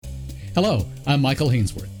Hello, I'm Michael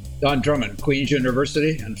Hainsworth. Don Drummond, Queen's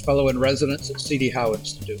University and Fellow in Residence at C.D. Howe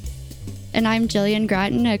Institute. And I'm Jillian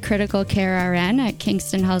Grattan, a critical care RN at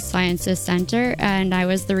Kingston Health Sciences Center, and I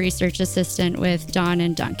was the research assistant with Don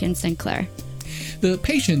and Duncan Sinclair. The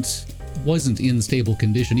patient wasn't in stable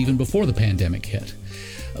condition even before the pandemic hit.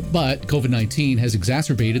 But COVID-19 has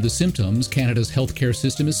exacerbated the symptoms Canada's healthcare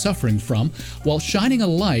system is suffering from, while shining a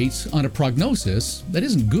light on a prognosis that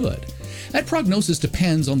isn't good. That prognosis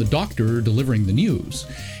depends on the doctor delivering the news.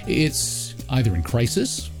 It's either in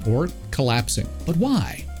crisis or collapsing. But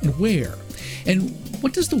why and where? And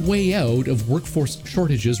what does the way out of workforce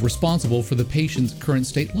shortages responsible for the patient's current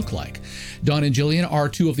state look like? Don and Jillian are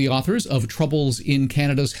two of the authors of Troubles in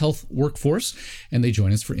Canada's Health Workforce, and they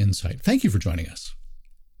join us for insight. Thank you for joining us.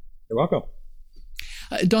 You're welcome.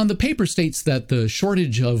 Don, the paper states that the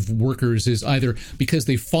shortage of workers is either because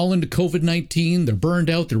they've fallen to COVID-19, they're burned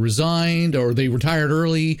out, they're resigned, or they retired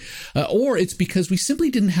early, or it's because we simply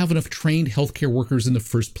didn't have enough trained healthcare workers in the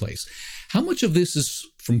first place. How much of this is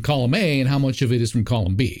from column A and how much of it is from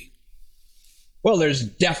column B? Well, there's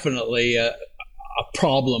definitely a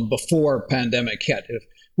problem before pandemic hit. If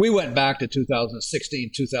we went back to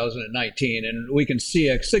 2016, 2019, and we can see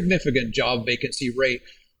a significant job vacancy rate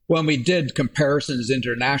when we did comparisons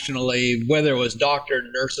internationally, whether it was doctor,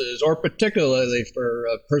 nurses, or particularly for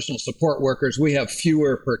personal support workers, we have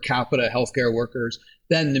fewer per capita healthcare workers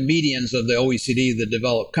than the medians of the OECD, the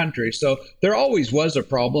developed countries. So there always was a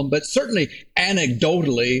problem, but certainly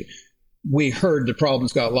anecdotally, we heard the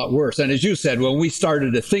problems got a lot worse. And as you said, when we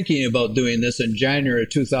started thinking about doing this in January of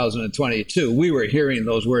 2022, we were hearing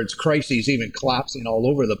those words, crises, even collapsing all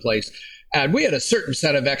over the place. And we had a certain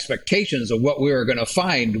set of expectations of what we were going to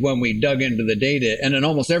find when we dug into the data. And in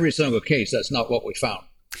almost every single case, that's not what we found.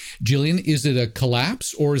 Jillian, is it a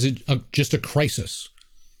collapse or is it just a crisis?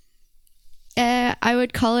 I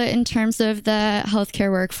would call it, in terms of the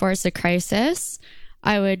healthcare workforce, a crisis.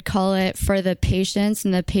 I would call it, for the patients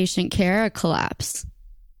and the patient care, a collapse.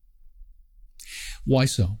 Why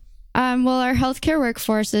so? Well, our healthcare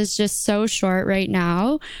workforce is just so short right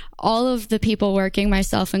now. All of the people working,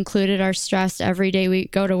 myself included, are stressed every day we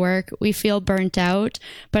go to work. We feel burnt out,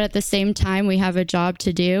 but at the same time, we have a job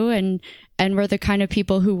to do, and we're the kind of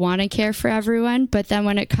people who want to care for everyone. But then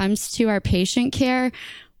when it comes to our patient care,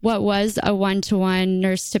 what was a 1-to-1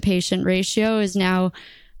 nurse-to-patient ratio is now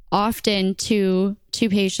often two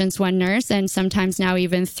patients, one nurse, and sometimes now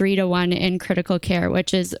even 3-to-1 in critical care,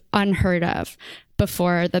 which is unheard of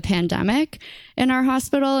before the pandemic in our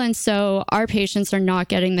hospital. And so our patients are not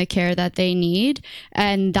getting the care that they need,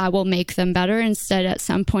 and that will make them better. Instead, at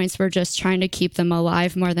some points, we're just trying to keep them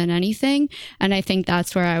alive more than anything. And I think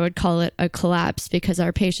that's where I would call it a collapse, because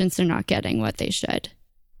our patients are not getting what they should.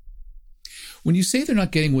 When you say they're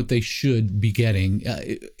not getting what they should be getting,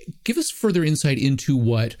 give us further insight into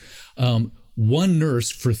what one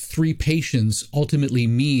nurse for 3 patients ultimately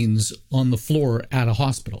means on the floor at a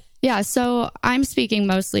hospital. Yeah, so I'm speaking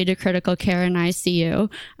mostly to critical care and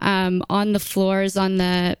ICU. On the floors, on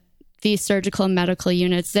the surgical and medical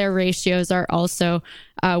units, their ratios are also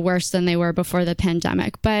worse than they were before the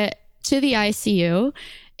pandemic. But to the ICU,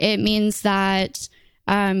 it means that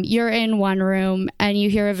you're in one room and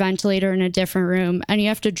you hear a ventilator in a different room, and you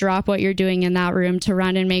have to drop what you're doing in that room to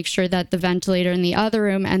run and make sure that the ventilator in the other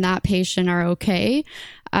room and that patient are okay.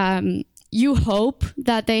 You hope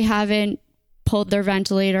that they haven't pulled their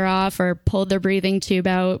ventilator off or pulled their breathing tube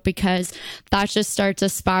out, because that just starts a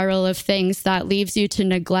spiral of things that leaves you to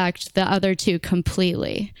neglect the other two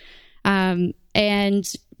completely.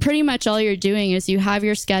 And pretty much all you're doing is you have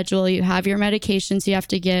your schedule, you have your medications you have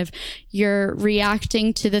to give, you're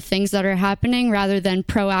reacting to the things that are happening rather than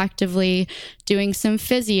proactively doing some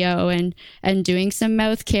physio and doing some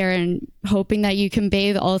mouth care and hoping that you can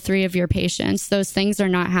bathe all 3 of your patients. Those things are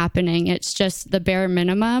not happening. It's just the bare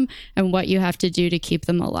minimum and what you have to do to keep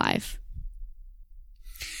them alive.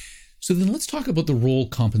 So then let's talk about the role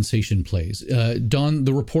compensation plays. Don,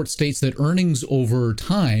 the report states that earnings over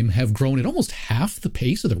time have grown at almost half the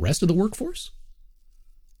pace of the rest of the workforce.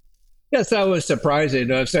 Yes, that was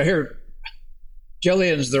surprising. So here,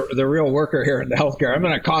 Jillian's the real worker here in the healthcare. I'm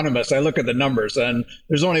an economist. I look at the numbers, and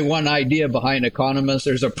there's only one idea behind economists.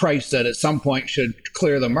 There's a price that at some point should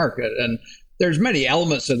clear the market. And there's many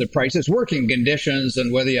elements of the price. It's working conditions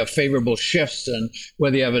and whether you have favorable shifts and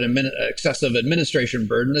whether you have an excessive administration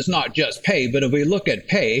burden. It's not just pay, but if we look at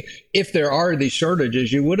pay, if there are these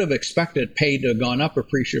shortages, you would have expected pay to have gone up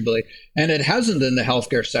appreciably. And it hasn't in the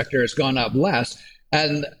healthcare sector. It's gone up less.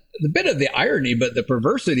 And the bit of the irony, but the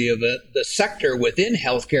perversity of it, the sector within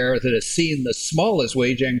healthcare that has seen the smallest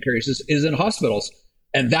wage increases is in hospitals.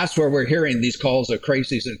 And that's where we're hearing these calls of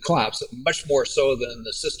crises and collapse, much more so than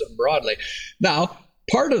the system broadly. Now,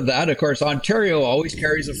 part of that, of course, Ontario always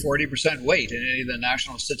carries a 40% weight in any of the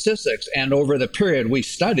national statistics. And over the period we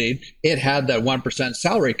studied, it had that 1%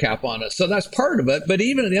 salary cap on it. So that's part of it. But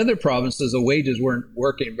even in the other provinces, the wages weren't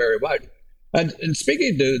working very much. And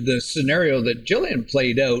speaking to the scenario that Gillian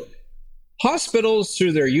played out, hospitals,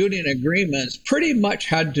 through their union agreements, pretty much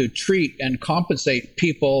had to treat and compensate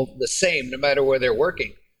people the same, no matter where they're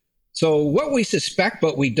working. So what we suspect,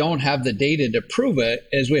 but we don't have the data to prove it,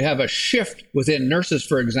 is we have a shift within nurses,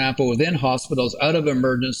 for example, within hospitals, out of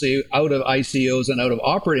emergency, out of ICUs, and out of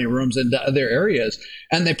operating rooms into other areas.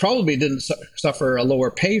 And they probably didn't suffer a lower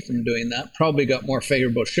pay from doing that, probably got more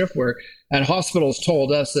favorable shift work. And hospitals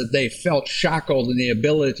told us that they felt shackled in the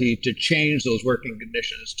ability to change those working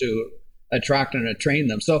conditions to attract and train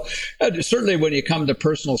them. So certainly when you come to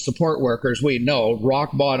personal support workers, we know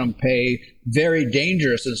rock bottom pay, very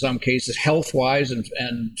dangerous in some cases, health-wise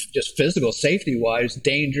and just physical safety-wise,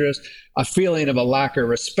 dangerous, a feeling of a lack of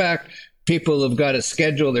respect. People have got a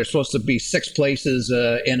schedule. They're supposed to be 6 places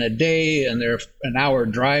in a day, and they're an hour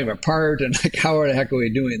drive apart. And like, how the heck are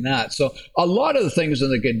we doing that? So a lot of the things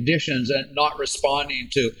in the conditions and not responding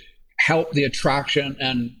to help the attraction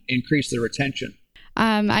and increase the retention.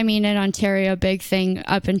 I mean, in Ontario, a big thing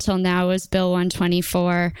up until now was Bill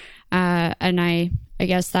 124, and I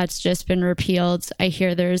guess that's just been repealed. I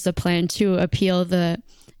hear there's a plan to appeal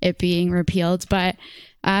it being repealed, but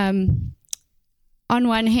on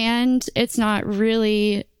one hand, it's not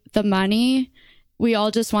really the money. We all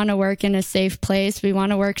just want to work in a safe place. We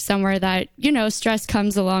want to work somewhere that, stress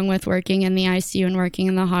comes along with working in the ICU and working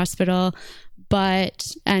in the hospital,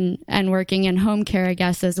 but and working in home care, I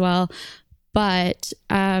guess, as well. But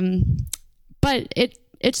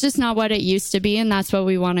it's just not what it used to be, and that's what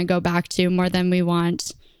we want to go back to more than we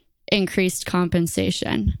want increased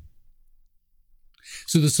compensation.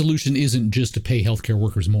 So the solution isn't just to pay healthcare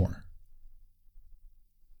workers more.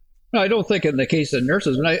 No, I don't think in the case of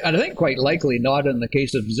nurses, and I think quite likely not in the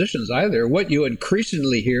case of physicians either. What you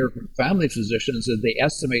increasingly hear from family physicians is they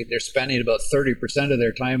estimate they're spending about 30% of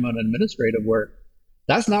their time on administrative work.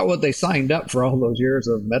 That's not what they signed up for all those years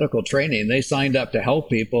of medical training. They signed up to help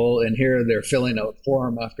people, and here they're filling out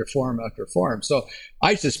form after form after form. So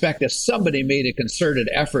I suspect if somebody made a concerted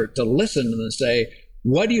effort to listen to them and say,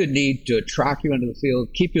 what do you need to attract you into the field,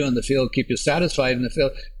 keep you in the field, keep you satisfied in the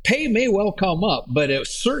field? Pay may well come up, but it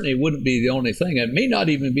certainly wouldn't be the only thing. It may not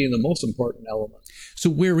even be the most important element. So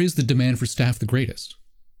where is the demand for staff the greatest?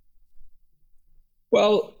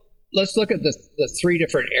 Well, let's look at the 3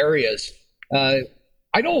 different areas.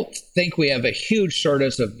 I don't think we have a huge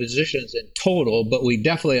shortage of physicians in total, but we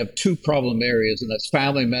definitely have 2 problem areas, and that's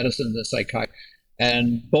family medicine and psychiatry.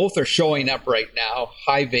 And both are showing up right now,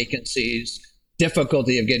 high vacancies,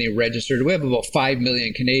 difficulty of getting registered. We have about 5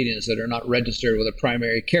 million Canadians that are not registered with a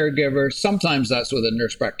primary caregiver. Sometimes that's with a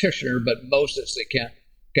nurse practitioner, but most of us they can't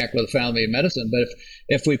get with family medicine. But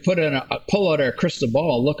if we pull out our crystal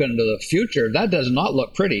ball and look into the future, that does not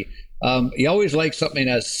look pretty. You always like something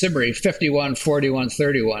as SIMRI, 51, 41,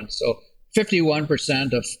 31. So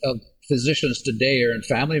 51% of physicians today are in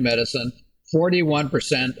family medicine. 41%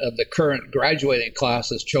 of the current graduating class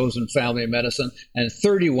has chosen family medicine, and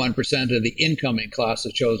 31% of the incoming class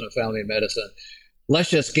has chosen family medicine. Let's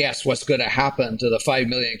just guess what's going to happen to the 5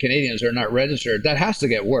 million Canadians who are not registered. That has to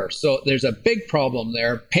get worse. So there's a big problem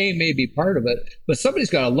there. Pay may be part of it, but somebody's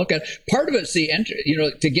got to look at part of it's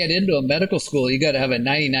to get into a medical school, you got to have a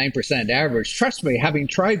 99% average. Trust me, having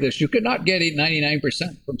tried this, you could not get 99%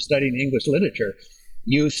 from studying English literature.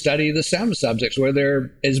 You study the STEM subjects where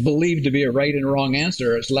there is believed to be a right and wrong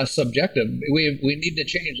answer. It's less subjective. We need to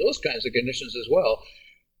change those kinds of conditions as well.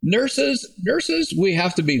 Nurses, we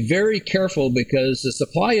have to be very careful because the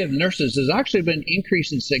supply of nurses has actually been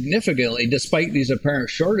increasing significantly despite these apparent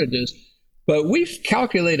shortages. But we've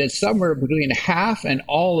calculated somewhere between half and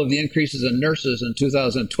all of the increases in nurses in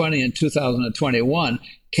 2020 and 2021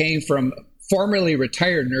 came from formerly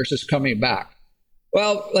retired nurses coming back.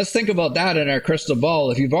 Well, let's think about that in our crystal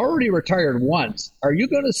ball. If you've already retired once, are you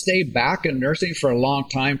going to stay back in nursing for a long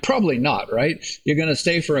time? Probably not, right? You're going to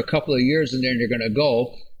stay for a couple of years and then you're going to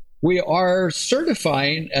go. We are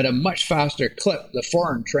certifying at a much faster clip the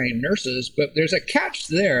foreign trained nurses, but there's a catch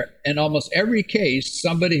there. In almost every case,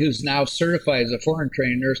 somebody who's now certified as a foreign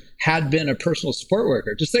trained nurse had been a personal support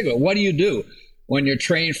worker. Just think about it. What do? When you're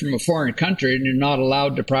trained from a foreign country and you're not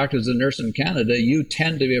allowed to practice as a nurse in Canada, you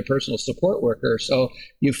tend to be a personal support worker. So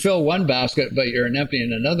you fill one basket, but you're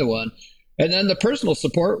emptying another one. And then the personal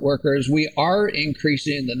support workers, we are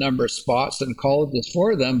increasing the number of spots and colleges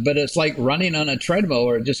for them, but it's like running on a treadmill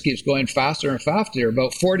where it just keeps going faster and faster.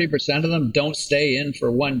 About 40% of them don't stay in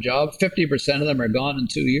for one job. 50% of them are gone in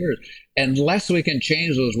 2 years. Unless we can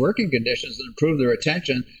change those working conditions and improve the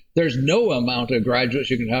retention, there's no amount of graduates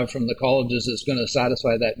you can have from the colleges that's going to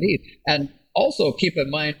satisfy that need. And also keep in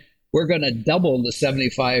mind, we're going to double the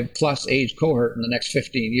 75 plus age cohort in the next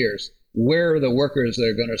 15 years. Where are the workers that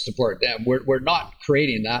are going to support them? We're not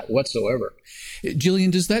creating that whatsoever.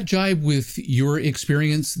 Jillian, does that jibe with your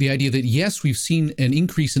experience? The idea that, yes, we've seen an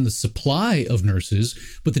increase in the supply of nurses,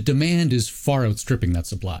 but the demand is far outstripping that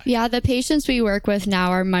supply. Yeah, the patients we work with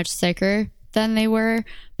now are much sicker than they were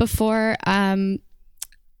before.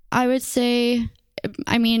 I would say,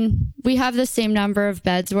 I mean, we have the same number of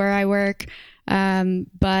beds where I work,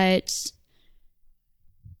 but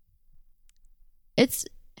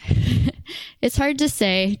it's hard to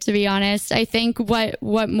say, to be honest. I think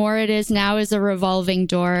what more it is now is a revolving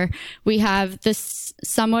door. We have this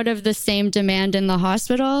somewhat of the same demand in the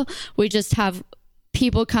hospital. We just have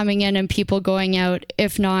people coming in and people going out,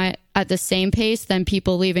 if not at the same pace, then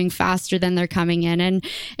people leaving faster than they're coming in. And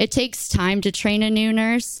it takes time to train a new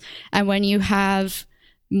nurse. And when you have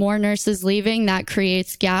more nurses leaving, that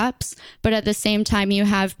creates gaps. But at the same time, you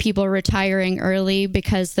have people retiring early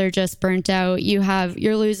because they're just burnt out.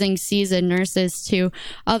 You're losing seasoned nurses to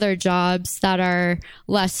other jobs that are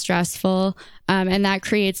less stressful. And that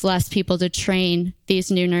creates less people to train these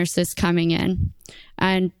new nurses coming in.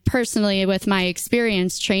 And personally, with my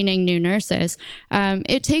experience training new nurses,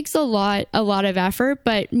 it takes a lot of effort.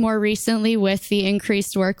 But more recently, with the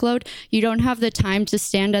increased workload, you don't have the time to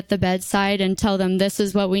stand at the bedside and tell them, this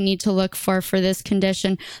is what we need to look for this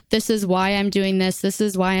condition. This is why I'm doing this. This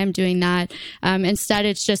is why I'm doing that. Instead,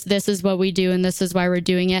 it's just, this is what we do and this is why we're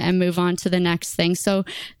doing it, and move on to the next thing. So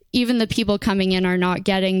even the people coming in are not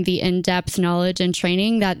getting the in-depth knowledge and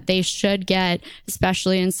training that they should get,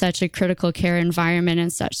 especially in such a critical care environment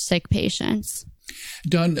and such sick patients.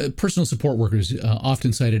 Don, personal support workers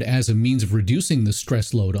often cited as a means of reducing the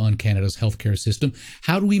stress load on Canada's healthcare system.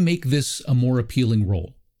 How do we make this a more appealing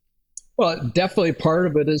role? Well, definitely part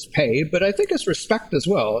of it is pay, but I think it's respect as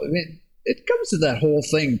well. I mean, it comes to that whole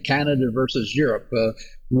thing, Canada versus Europe.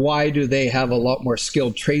 Why do they have a lot more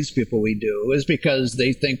skilled tradespeople we do? Is because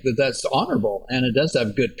they think that that's honorable and it does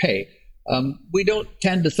have good pay. We don't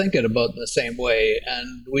tend to think it about in the same way,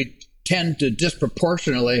 and we tend to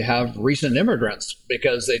disproportionately have recent immigrants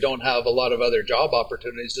because they don't have a lot of other job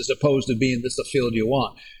opportunities, as opposed to being this a field you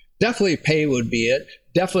want. Definitely pay would be it.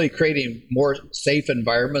 Definitely creating more safe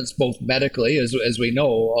environments, both medically, as we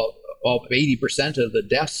know, 80% of the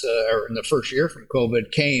deaths in the first year from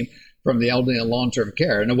COVID came from the elderly and long-term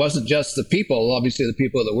care. And it wasn't just the people, obviously the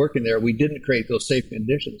people that are working there. We didn't create those safe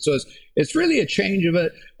conditions. So it's really a change of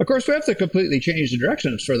it. Of course, we have to completely change the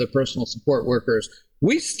directions for the personal support workers.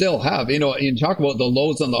 We still have, you talk about the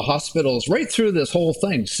loads on the hospitals right through this whole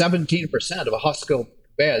thing, 17% of hospital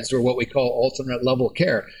beds are what we call alternate level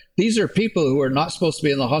care. These are people who are not supposed to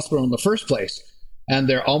be in the hospital in the first place. And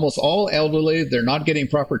they're almost all elderly. They're not getting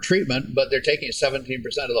proper treatment, but they're taking 17%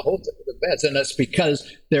 of the whole beds. And that's because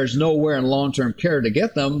there's nowhere in long-term care to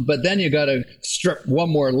get them. But then you got to strip one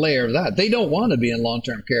more layer of that. They don't want to be in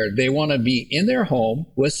long-term care. They want to be in their home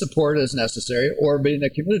with support as necessary, or be in a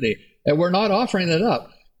community. And we're not offering it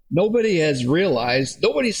up. Nobody has realized,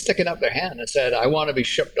 nobody's sticking up their hand and said, I want to be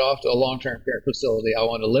shipped off to a long-term care facility. I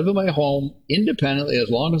want to live in my home independently as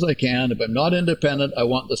long as I can. If I'm not independent, I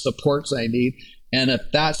want the supports I need. And if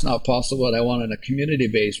that's not possible, what I want on a community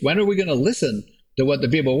base, when are we going to listen to what the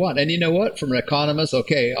people want? And you know what? From an economist,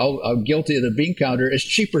 okay, I'm guilty of the bean counter. It's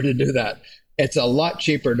cheaper to do that. It's a lot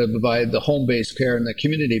cheaper to provide the home-based care and the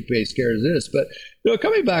community-based care as it is. But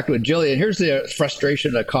coming back with Jillian, here's the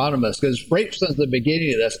frustration of economists, because right since the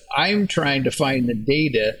beginning of this, I'm trying to find the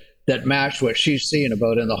data that match what she's seeing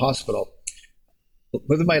about in the hospital.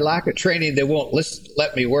 With my lack of training, they won't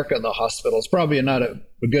let me work in the hospital. It's probably not a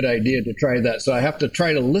good idea to try that. So I have to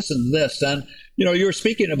try to listen to this. And, you were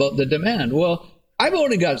speaking about the demand. Well, I've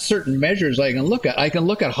only got certain measures I can look at. I can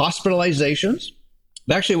look at hospitalizations.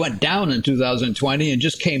 They actually went down in 2020 and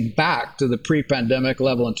just came back to the pre-pandemic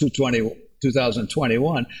level in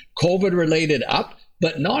 2021. COVID-related up,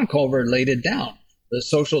 but non-COVID-related down. The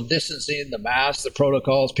social distancing, the masks, the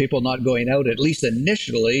protocols, people not going out, at least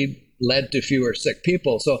initially, led to fewer sick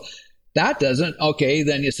people. So that doesn't, okay,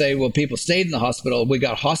 then you say, well, people stayed in the hospital. We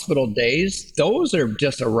got hospital days. Those are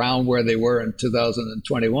just around where they were in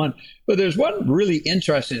 2021. But there's one really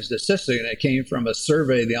interesting statistic, and it came from a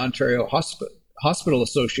survey the Ontario Hospital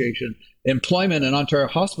Association, employment in Ontario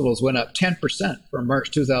hospitals went up 10% from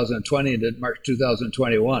March 2020 to March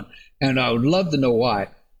 2021. And I would love to know why.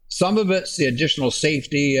 Some of it's the additional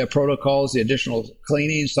safety protocols, the additional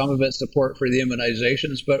cleaning. Some of it's support for the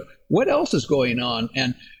immunizations. But what else is going on?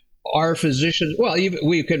 And our physicians, well,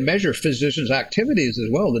 we can measure physicians' activities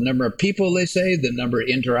as well, the number of people they say, the number of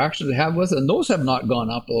interactions they have with, and those have not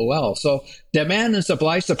gone up as well. So demand and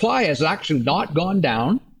supply has actually not gone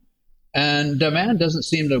down, and demand doesn't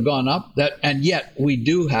seem to have gone up. And yet we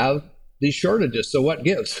do have these shortages. So what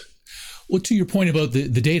gives? Well, to your point about the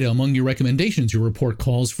data, among your recommendations, your report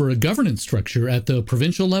calls for a governance structure at the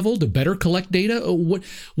provincial level to better collect data.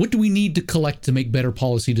 What do we need to collect to make better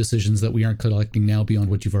policy decisions that we aren't collecting now beyond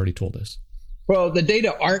what you've already told us? Well, the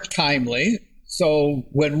data aren't timely. So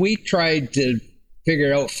when we tried to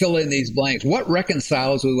figure out, fill in these blanks, what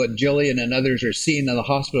reconciles with what Jillian and others are seeing in the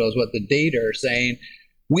hospitals, what the data are saying,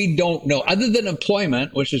 we don't know. Other than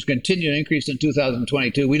employment, which has continued to increase in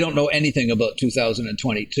 2022, we don't know anything about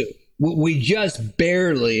 2022. We just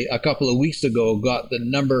barely, a couple of weeks ago, got the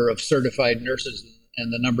number of certified nurses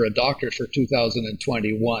and the number of doctors for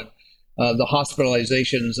 2021. The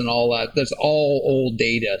hospitalizations and all that, that's all old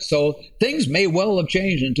data. So things may well have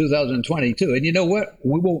changed in 2022. And you know what?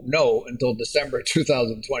 We won't know until December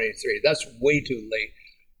 2023. That's way too late.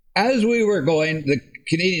 As we were going, the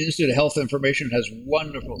Canadian Institute of Health Information has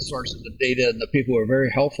wonderful sources of data, and the people were very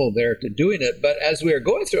helpful there to doing it. But as we were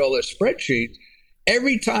going through all the spreadsheets,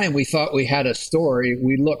 every time we thought we had a story,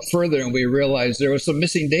 we looked further and we realized there was some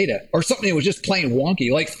missing data or something that was just plain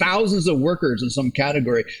wonky, like thousands of workers in some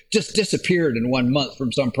category just disappeared in 1 month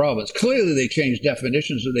from some province. Clearly, they changed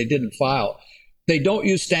definitions or they didn't file. They don't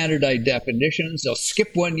use standardized definitions. They'll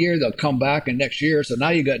skip 1 year, they'll come back in next year. So now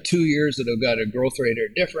you've got 2 years that have got a growth rate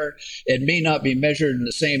or different. It may not be measured in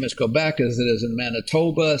the same as Quebec as it is in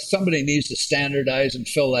Manitoba. Somebody needs to standardize and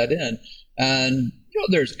fill that in. And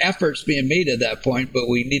there's efforts being made at that point, but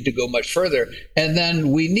we need to go much further. And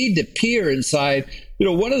then we need to peer inside.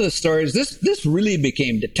 One of the stories, this really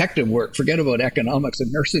became detective work. Forget about economics and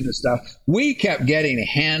nursing and stuff. We kept getting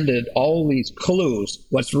handed all these clues,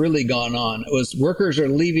 what's really gone on. It was workers are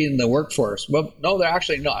leaving the workforce. Well, no, they're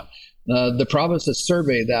actually not. The province has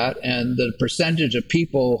surveyed that, and the percentage of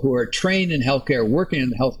people who are trained in healthcare, working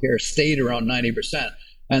in healthcare, stayed around 90%.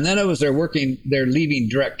 And then it was they're leaving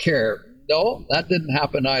direct care. No, that didn't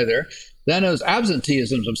happen either. Then it was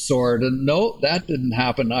absenteeism of soared, and no, that didn't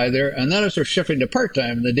happen either. And then it's they're shifting to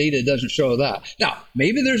part-time, and the data doesn't show that. Now,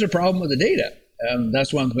 maybe there's a problem with the data.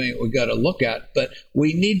 That's one thing we got to look at. But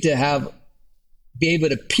we need to be able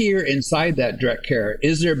to peer inside that direct care.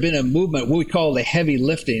 Is there been a movement, what we call the heavy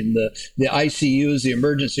lifting, the ICUs, the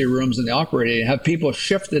emergency rooms, and the operating, have people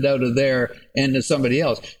shifted out of there into somebody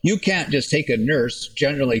else? You can't just take a nurse,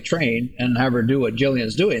 generally trained, and have her do what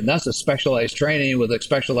Jillian's doing. That's a specialized training with a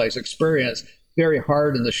specialized experience. Very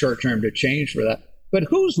hard in the short term to change for that. But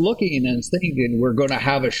who's looking and thinking we're going to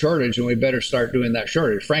have a shortage and we better start doing that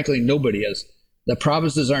shortage? Frankly, nobody is. The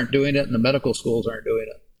provinces aren't doing it and the medical schools aren't doing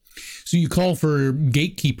it. So you call for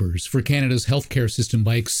gatekeepers for Canada's healthcare system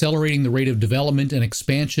by accelerating the rate of development and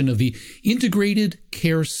expansion of the integrated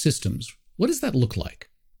care systems. What does that look like?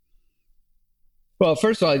 Well,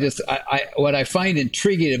 first of all, what I find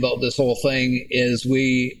intriguing about this whole thing is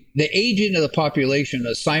the aging of the population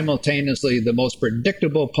is simultaneously the most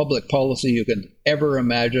predictable public policy you can ever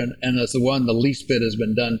imagine, and it's the one the least bit has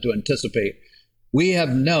been done to anticipate. We have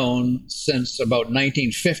known since about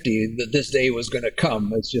 1950 that this day was going to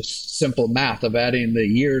come. It's just simple math of adding the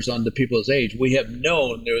years onto people's age. We have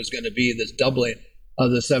known there was going to be this doubling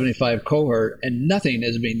of the 75 cohort, and nothing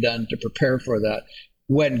has been done to prepare for that.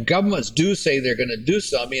 When governments do say they're going to do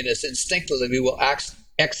something, it's instinctively we will X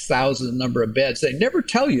thousand number of beds. They never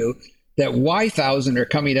tell you that Y thousand are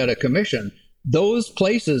coming out of commission. Those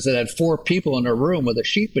places that had 4 people in a room with a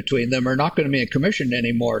sheet between them are not going to be in commission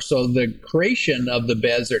anymore. So the creation of the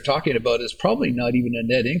beds they're talking about is probably not even a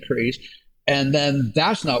net increase. And then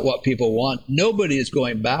that's not what people want. Nobody is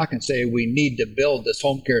going back and saying we need to build this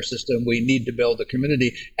home care system, we need to build a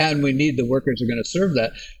community, and we need the workers who are going to serve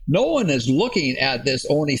that. No one is looking at this.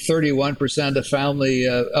 Only 31%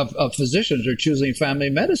 of physicians are choosing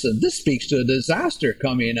family medicine. This speaks to a disaster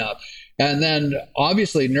coming up. And then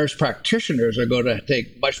obviously nurse practitioners are going to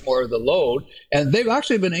take much more of the load. And they've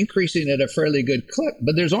actually been increasing at a fairly good clip.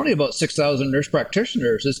 But there's only about 6,000 nurse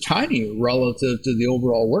practitioners. It's tiny relative to the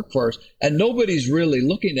overall workforce. And nobody's really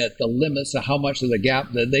looking at the limits of how much of the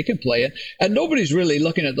gap that they can play in. And nobody's really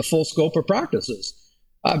looking at the full scope of practices.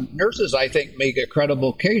 Nurses, I think, make a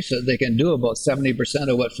credible case that they can do about 70%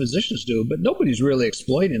 of what physicians do, but nobody's really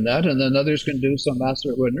exploiting that. And then others can do some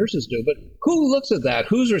aspect of what nurses do. But who looks at that?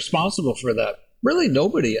 Who's responsible for that? Really,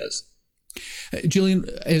 nobody is. Gillian,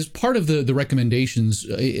 as part of the recommendations,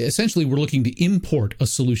 essentially we're looking to import a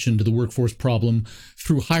solution to the workforce problem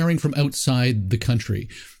through hiring from outside the country.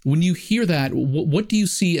 When you hear that, what do you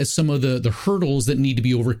see as some of the hurdles that need to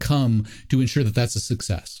be overcome to ensure that that's a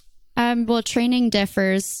success? Well, training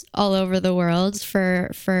differs all over the world for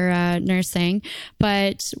nursing,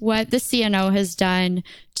 but what the CNO has done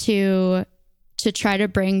to try to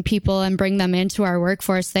bring people and bring them into our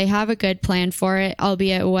workforce, they have a good plan for it,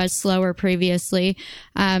 albeit it was slower previously.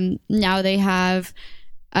 Now they have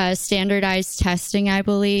standardized testing, I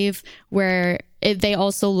believe, where they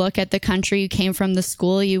also look at the country you came from, the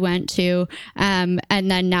school you went to, and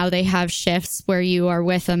then now they have shifts where you are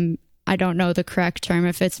with them. I don't know the correct term,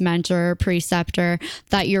 if it's mentor or preceptor,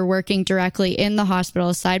 that you're working directly in the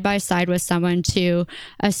hospital side by side with someone to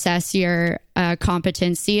assess your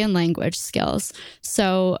competency and language skills.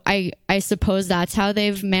 So I suppose that's how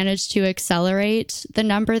they've managed to accelerate the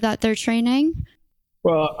number that they're training.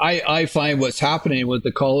 Well, I find what's happening with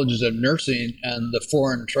the colleges of nursing and the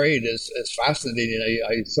foreign trade is fascinating.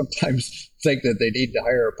 I sometimes think that they need to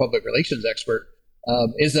hire a public relations expert.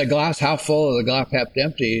 Is the glass half full or the glass half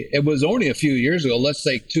empty? It was only a few years ago, let's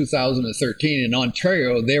say 2013, in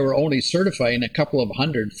Ontario, they were only certifying a couple of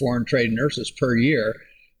hundred foreign trained nurses per year.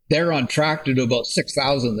 They're on track to do about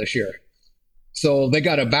 6,000 this year. So they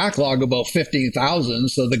got a backlog of about 15,000.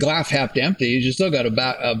 So the glass half empty, you still got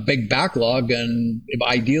a big backlog, and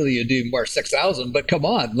ideally you do more 6,000. But come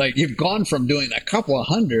on, like you've gone from doing a couple of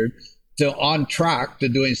hundred to on track to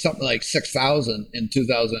doing something like 6,000 in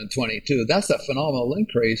 2022. That's a phenomenal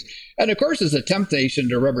increase. And of course, it's a temptation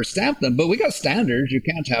to rubber stamp them, but we got standards. You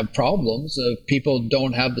can't have problems. If people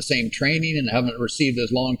don't have the same training and haven't received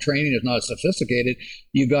as long training, it's not as sophisticated,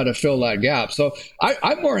 you've got to fill that gap. So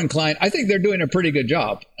I'm more inclined, I think they're doing a pretty good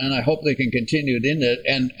job, and I hope they can continue it in it.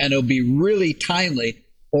 And it'll be really timely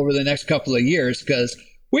over the next couple of years, because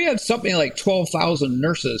we had something like 12,000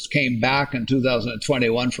 nurses came back in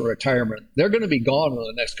 2021 for retirement. They're going to be gone in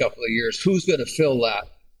the next couple of years. Who's going to fill that?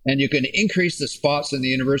 And you can increase the spots in the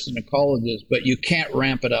universities and colleges, but you can't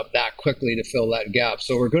ramp it up that quickly to fill that gap.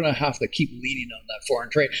 So we're going to have to keep leaning on that foreign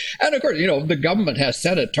trade. And of course, the government has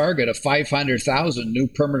set a target of 500,000 new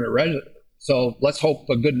permanent residents. So let's hope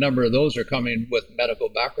a good number of those are coming with medical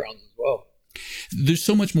backgrounds as well. There's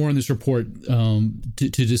so much more in this report to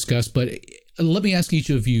discuss, but let me ask each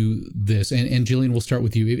of you this, and Gillian, we'll start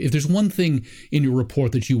with you. If there's one thing in your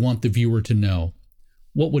report that you want the viewer to know,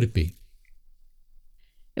 what would it be?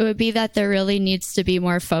 It would be that there really needs to be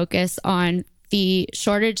more focus on the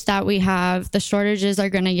shortage that we have. The shortages are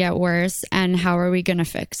going to get worse, and how are we going to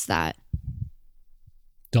fix that?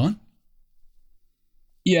 Don?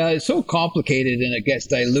 Yeah, it's so complicated and it gets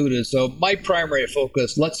diluted. So my primary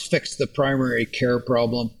focus, let's fix the primary care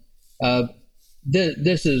problem.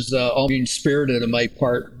 This is all being spirited on my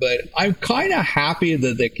part, but I'm kind of happy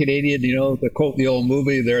that the Canadian, to quote the old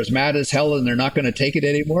movie, they're as mad as hell and they're not going to take it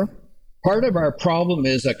anymore. Part of our problem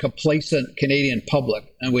is a complacent Canadian public,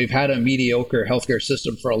 and we've had a mediocre healthcare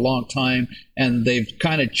system for a long time, and they've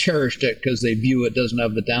kind of cherished it because they view it doesn't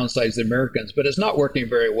have the downsides of Americans, but it's not working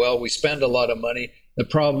very well. We spend a lot of money. The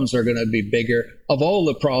problems are going to be bigger. Of all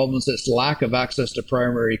the problems, it's lack of access to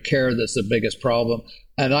primary care that's the biggest problem.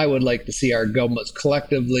 And I would like to see our governments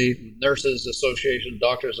collectively, Nurses Association,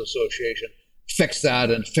 Doctors Association, fix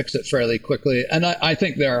that and fix it fairly quickly. And I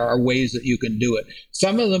think there are ways that you can do it.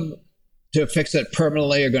 Some of them to fix it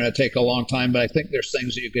permanently are going to take a long time, but I think there's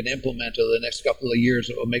things that you can implement over the next couple of years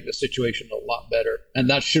that will make the situation a lot better. And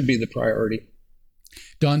that should be the priority.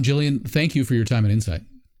 Don, Gillian, thank you for your time and insight.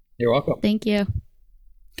 You're welcome. Thank you.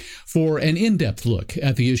 For an in-depth look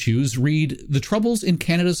at the issues, read The Troubles in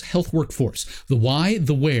Canada's Health Workforce, The Why,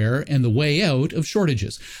 The Where, and The Way Out of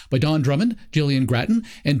Shortages by Don Drummond, Gillian Gratton,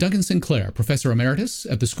 and Duncan Sinclair, Professor Emeritus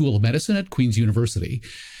at the School of Medicine at Queen's University.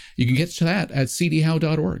 You can get to that at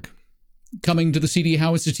cdhow.org. Coming to the C.D.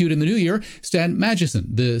 Howe Institute in the new year, Stan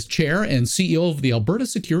Magison, the chair and CEO of the Alberta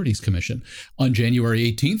Securities Commission. On January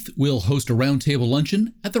 18th, we'll host a roundtable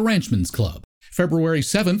luncheon at the Ranchman's Club. February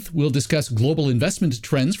 7th, we'll discuss global investment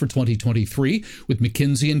trends for 2023 with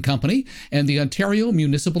McKinsey & Company and the Ontario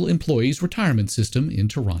Municipal Employees Retirement System in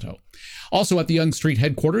Toronto. Also at the Yonge Street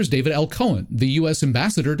headquarters, David L. Cohen, the U.S.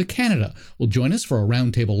 Ambassador to Canada, will join us for a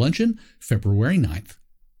roundtable luncheon February 9th.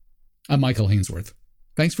 I'm Michael Hainsworth.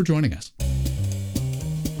 Thanks for joining us.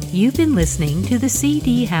 You've been listening to the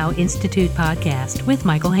C.D. Howe Institute podcast with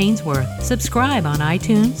Michael Hainsworth. Subscribe on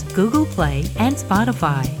iTunes, Google Play, and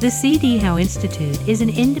Spotify. The C.D. Howe Institute is an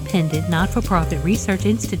independent, not-for-profit research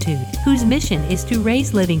institute whose mission is to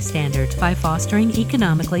raise living standards by fostering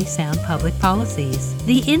economically sound public policies.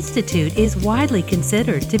 The Institute is widely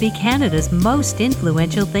considered to be Canada's most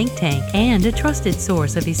influential think tank and a trusted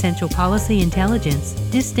source of essential policy intelligence,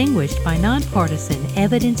 distinguished by nonpartisan,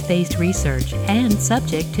 evidence-based research and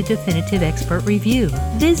subject to definitive expert review.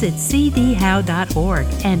 Visit cdhow.org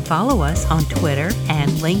and follow us on Twitter and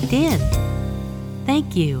LinkedIn.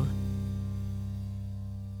 Thank you.